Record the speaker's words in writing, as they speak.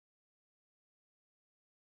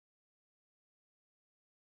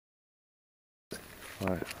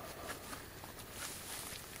Right.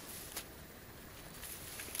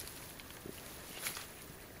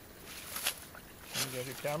 You got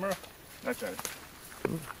your camera? That's right.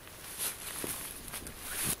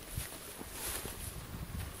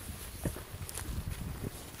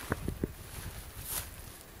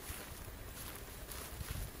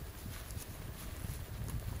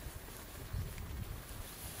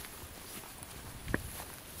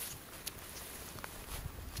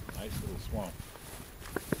 Nice little swamp.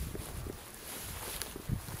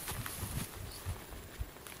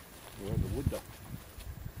 Where the wood duck.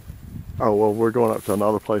 Oh, well, we're going up to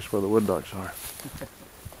another place where the wood ducks are.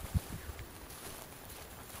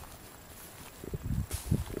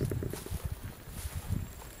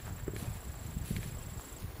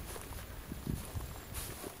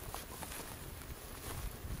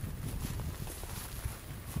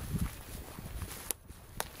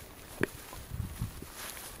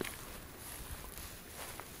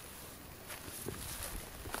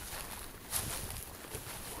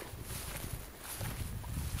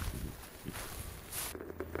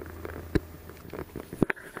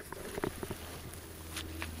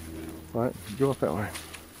 Right, go up that way.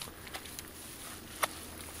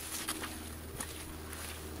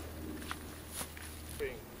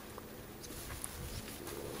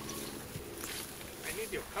 I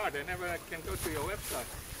need your card. I never can go to your website.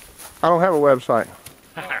 I don't have a website.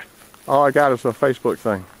 All I got is a Facebook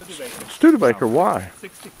thing. Studebaker, why?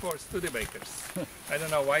 64 Studebakers. I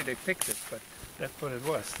don't know why they picked it, but that's what it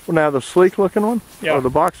was. Well, now the sleek looking one? Yeah. Or the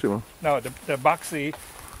boxy one? No, the boxy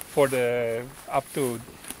for the up to,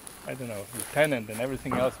 I don't know, lieutenant and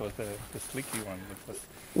everything else was the sleeky one. It was,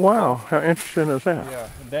 Wow, how interesting is that? yeah,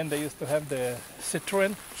 and then they used to have the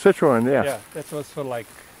Citroen. Citroen, yeah. Yeah, that was for like,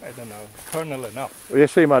 I don't know, colonel and up. You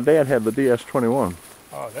see, my dad had the DS-21.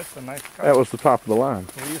 Oh, that's a nice car. That was the top of the line.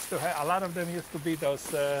 We used to have, a lot of them used to be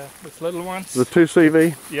those little ones. The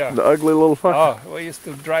 2CV? Yeah. The ugly little fucker? Oh, we used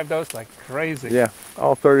to drive those like crazy. Yeah,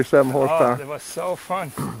 all 37 horsepower. Oh, it was so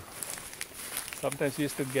fun. Sometimes you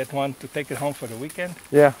used to get one to take it home for the weekend.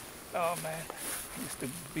 Yeah, Oh man, used to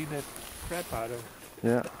beat the crap out of it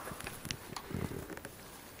yeah,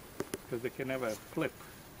 because they can never flip.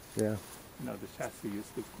 yeah. You know, the chassis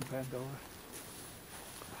used to bend over.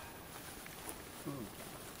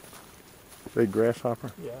 Big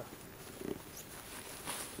grasshopper. Yeah.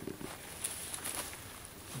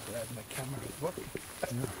 I'm glad my camera is working.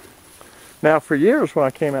 Now, for years when I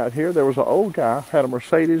came out here, there was an old guy had a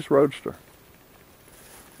Mercedes Roadster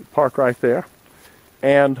parked right there,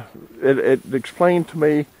 and it explained to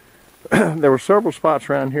me there were several spots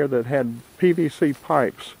around here that had PVC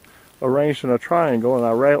pipes arranged in a triangle, and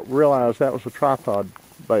I realized that was a tripod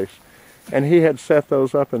base. And he had set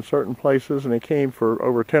those up in certain places, and he came for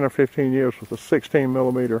over 10 or 15 years with a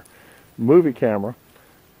 16mm movie camera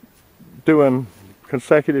doing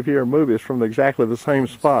consecutive year movies from exactly the same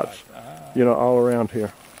spots, you know, all around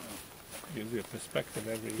here. Gives you a perspective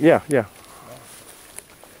every. Yeah, yeah.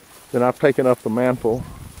 Then I've taken up the mantle,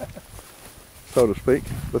 so to speak,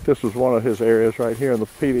 but this was one of his areas right here, and the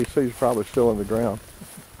PVC is probably still in the ground,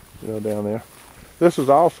 you know, down there. This is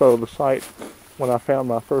also the site when I found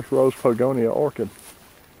my first rose pogonia orchid.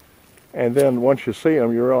 And then once you see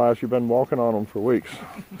them, you realize you've been walking on them for weeks.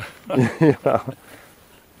 You know.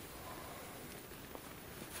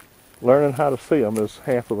 Learning how to see them is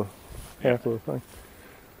half of the thing.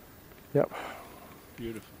 Yep.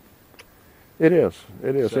 Beautiful. It is.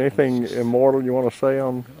 It is. So- Anything immortal you want to say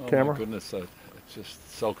on camera? Oh my goodness, it's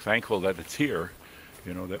just so thankful that it's here,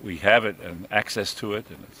 you know, that we have it and access to it,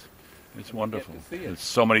 and it's wonderful. to see it. There's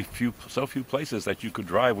so few places that you could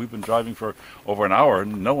drive. We've been driving for over an hour,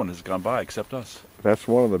 and no one has gone by except us. That's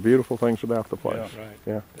one of the beautiful things about the place. Right.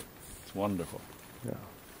 Yeah. It's wonderful. Yeah.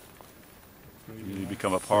 Really You nice.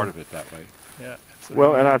 become a part of it that way. Yeah. it's Well,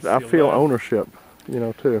 really and nice. I You'll feel learn. ownership, you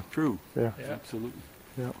know, too. True. Yeah. Yeah. Absolutely.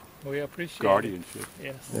 Yeah. We appreciate it. Guardianship.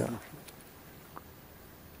 Yes. Yeah.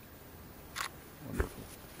 Wonderful.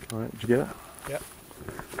 All right. Did you get it? Yeah.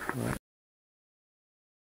 All right.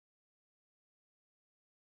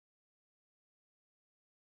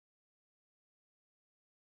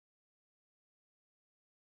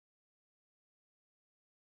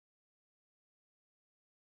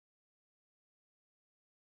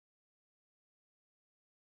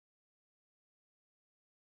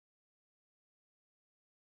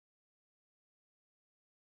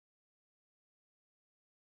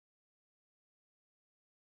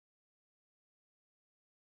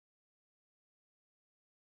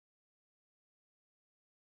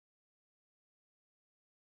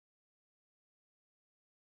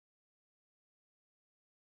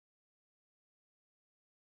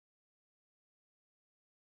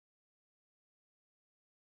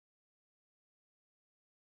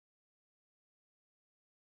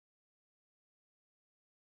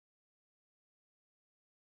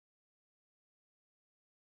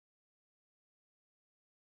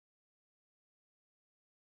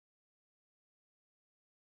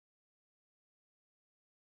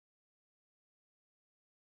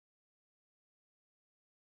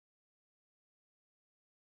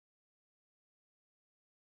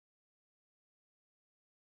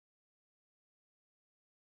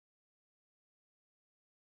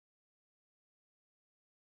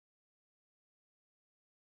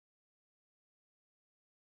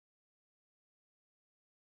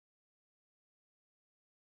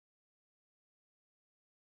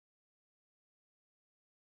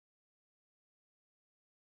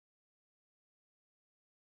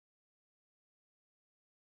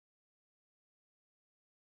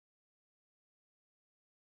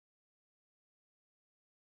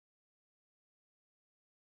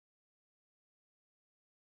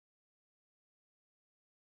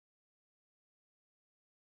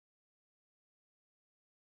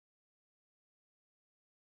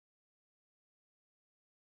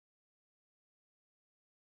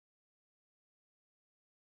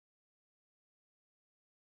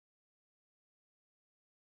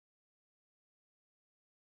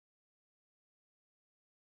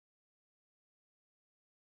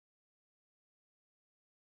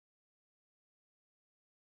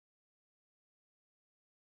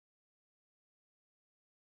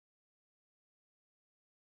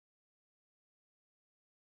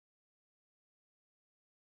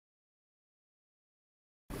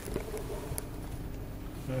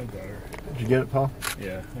 I got her. Did you get it, Paul?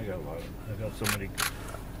 Yeah, I got a lot of them. I got so many of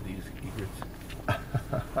these egrets.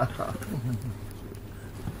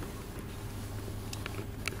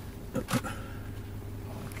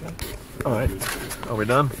 All right. Are we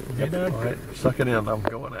done? Yep. All right. Suck it in. I'm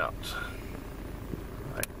going out.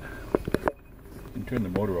 You can turn the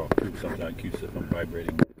motor off too. Sometimes it keeps it from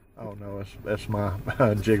vibrating. Oh no, that's my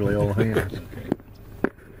jiggly old hands. Okay.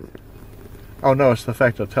 Oh no, it's the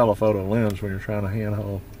fact of telephoto lens when you're trying to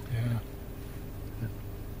handhold. Yeah.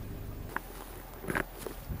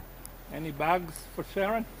 Any bugs for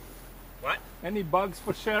Sharon? What? Any bugs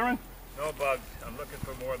for Sharon? No bugs. I'm looking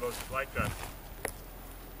for more of those flight guns.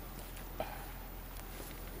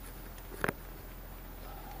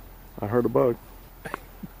 I heard a bug.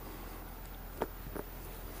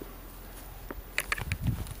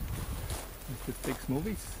 If it takes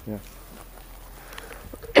movies? Yeah.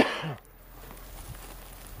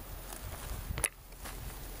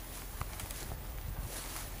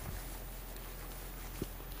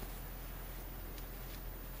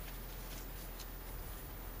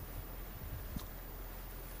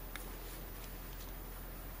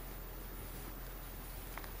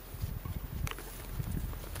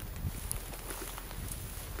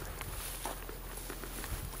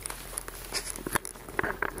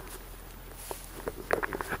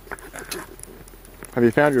 Have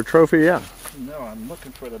you found your trophy yet? No, I'm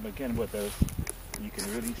looking for them again with those. You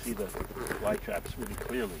can really see the fly traps really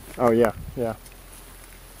clearly. Oh yeah, yeah.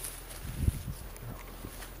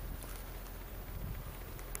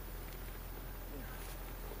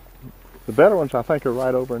 The better ones I think are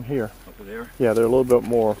right over in here. Over there? Yeah, they're a little bit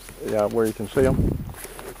more, yeah, where you can see them.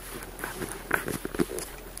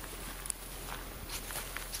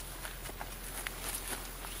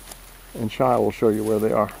 And Shai will show you where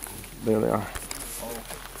they are. There they are.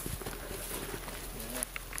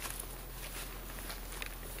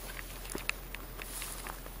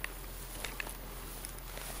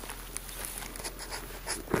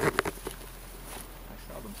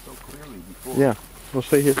 Yeah, we'll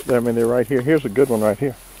see here. I mean, they're right here. Here's a good one right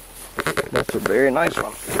here. That's a very nice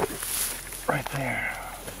one. Right there.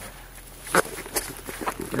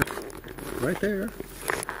 Right there.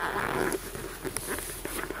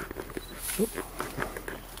 Oop.